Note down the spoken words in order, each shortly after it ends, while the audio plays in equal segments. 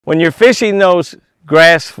When you're fishing those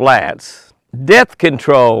grass flats, depth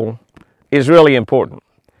control is really important.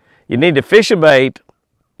 You need to fish a bait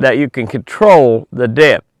that you can control the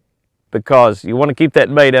depth, because you want to keep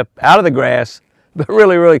that bait up out of the grass, but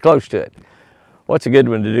really, really close to it. What's a good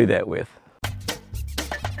one to do that with?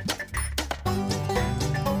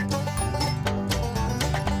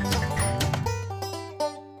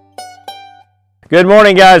 Good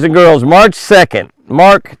morning, guys and girls. March 2nd,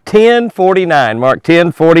 Mark 10:49, Mark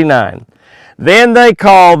 10:49. Then they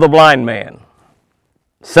called the blind man,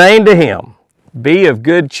 saying to him, "Be of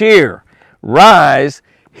good cheer, rise,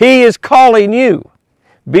 he is calling you."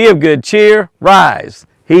 Be of good cheer, rise,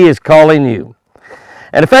 he is calling you.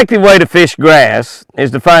 An effective way to fish grass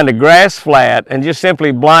is to find a grass flat and just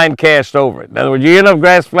simply blind cast over it. In other words, you get enough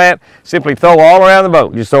grass flat, simply throw all around the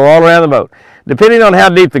boat. Just throw all around the boat. Depending on how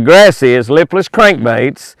deep the grass is, lipless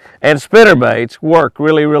crankbaits and spinnerbaits work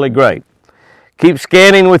really, really great. Keep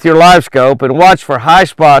scanning with your live scope and watch for high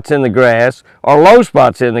spots in the grass or low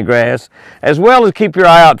spots in the grass, as well as keep your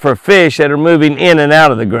eye out for fish that are moving in and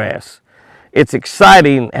out of the grass. It's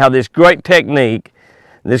exciting how this great technique,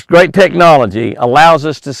 this great technology allows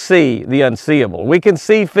us to see the unseeable. We can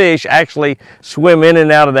see fish actually swim in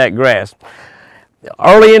and out of that grass.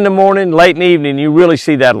 Early in the morning, late in the evening, you really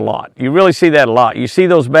see that a lot. You really see that a lot. You see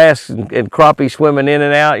those bass and crappie swimming in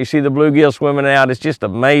and out. You see the bluegill swimming out. It's just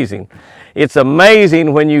amazing. It's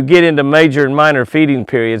amazing when you get into major and minor feeding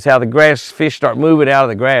periods how the grass fish start moving out of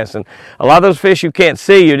the grass. And a lot of those fish you can't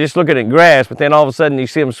see. You're just looking at grass, but then all of a sudden you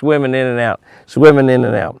see them swimming in and out, swimming in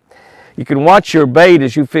and out. You can watch your bait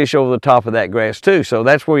as you fish over the top of that grass too. So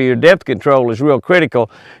that's where your depth control is real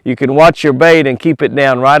critical. You can watch your bait and keep it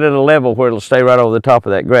down right at a level where it'll stay right over the top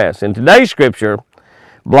of that grass. In today's scripture,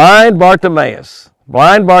 blind Bartimaeus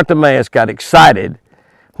got excited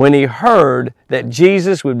when he heard that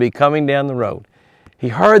Jesus would be coming down the road. He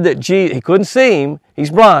heard that he couldn't see him,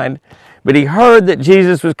 he's blind, but he heard that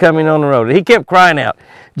Jesus was coming on the road. And he kept crying out,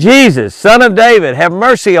 "Jesus, Son of David, have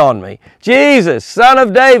mercy on me. Jesus, Son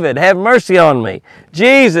of David, have mercy on me.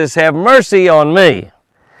 Jesus, have mercy on me."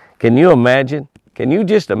 Can you imagine? Can you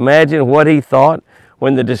just imagine what he thought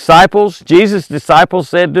when the disciples, Jesus' disciples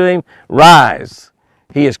said to him, "Rise,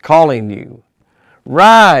 he is calling you.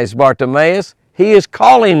 Rise, Bartimaeus, he is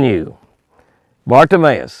calling you."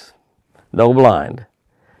 Bartimaeus, though blind,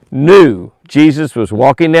 knew Jesus was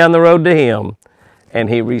walking down the road to him, and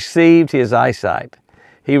he received his eyesight.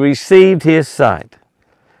 He received his sight.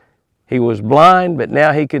 He was blind, but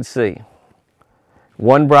now he could see.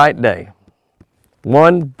 One bright day,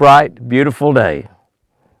 one bright, beautiful day,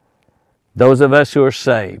 those of us who are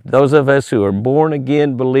saved, those of us who are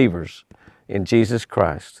born-again believers in Jesus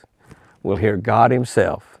Christ, will hear God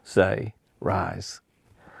himself say, "Rise.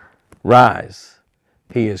 Rise,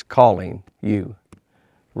 he is calling you.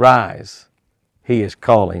 Rise, he is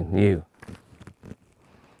calling you."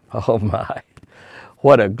 Oh my,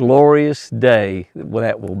 what a glorious day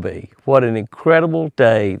that will be. What an incredible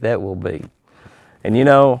day that will be. And you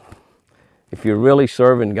know, if you're really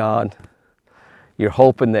serving God, you're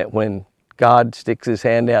hoping that when God sticks his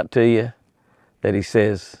hand out to you, that he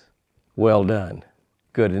says, "Well done,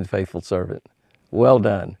 good and faithful servant. Well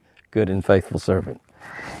done, good and faithful servant."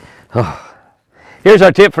 Oh. Here's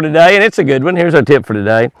our tip for today, and it's a good one. Here's our tip for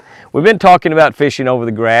today. We've been talking about fishing over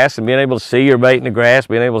the grass and being able to see your bait in the grass,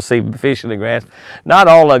 being able to see fish in the grass. Not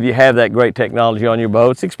all of you have that great technology on your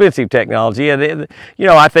boat. It's expensive technology. And you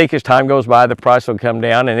know, I think as time goes by, the price will come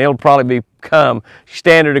down, and it'll probably become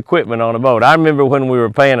standard equipment on a boat. I remember when we were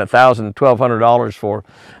paying $1,000 to $1,200 for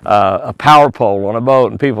a power pole on a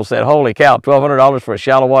boat, and people said, "Holy cow, $1,200 for a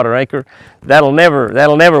shallow water anchor? That'll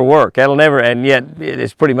never work. That'll never." And yet,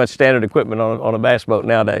 it's pretty much standard equipment on a bass boat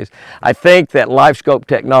nowadays. I think that live scope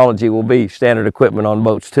technology will be standard equipment on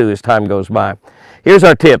boats too as time goes by. Here's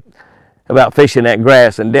our tip about fishing that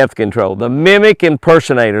grass and depth control. The mimic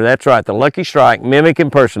impersonator, that's right, the Lucky Strike mimic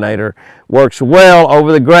impersonator works well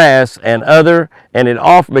over the grass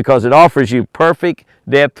because it offers you perfect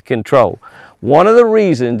depth control. One of the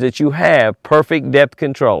reasons that you have perfect depth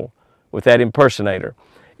control with that impersonator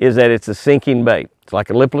is that it's a sinking bait. It's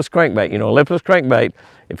like a lipless crankbait. You know, a lipless crankbait,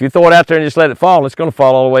 if you throw it out there and just let it fall, it's going to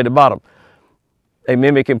fall all the way to the bottom. A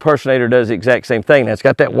mimic impersonator does the exact same thing. Now, it's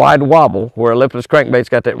got that wide wobble where a lipless crankbait's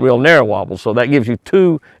got that real narrow wobble. So that gives you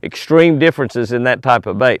two extreme differences in that type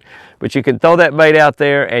of bait. But you can throw that bait out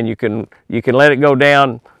there and you can let it go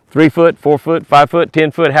down 3 foot, 4 foot, 5 foot,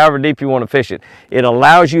 10 foot, however deep you want to fish it. It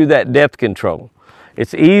allows you that depth control.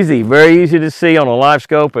 It's easy, very easy to see on a live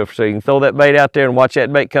scope. So you can throw that bait out there and watch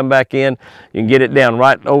that bait come back in. You can get it down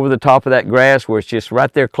right over the top of that grass where it's just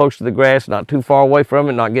right there close to the grass, not too far away from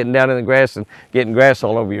it, not getting down in the grass and getting grass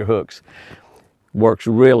all over your hooks. Works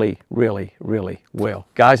really, really, really well.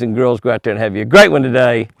 Guys and girls, go out there and have you a great one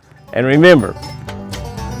today. And remember,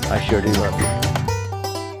 I sure do love you.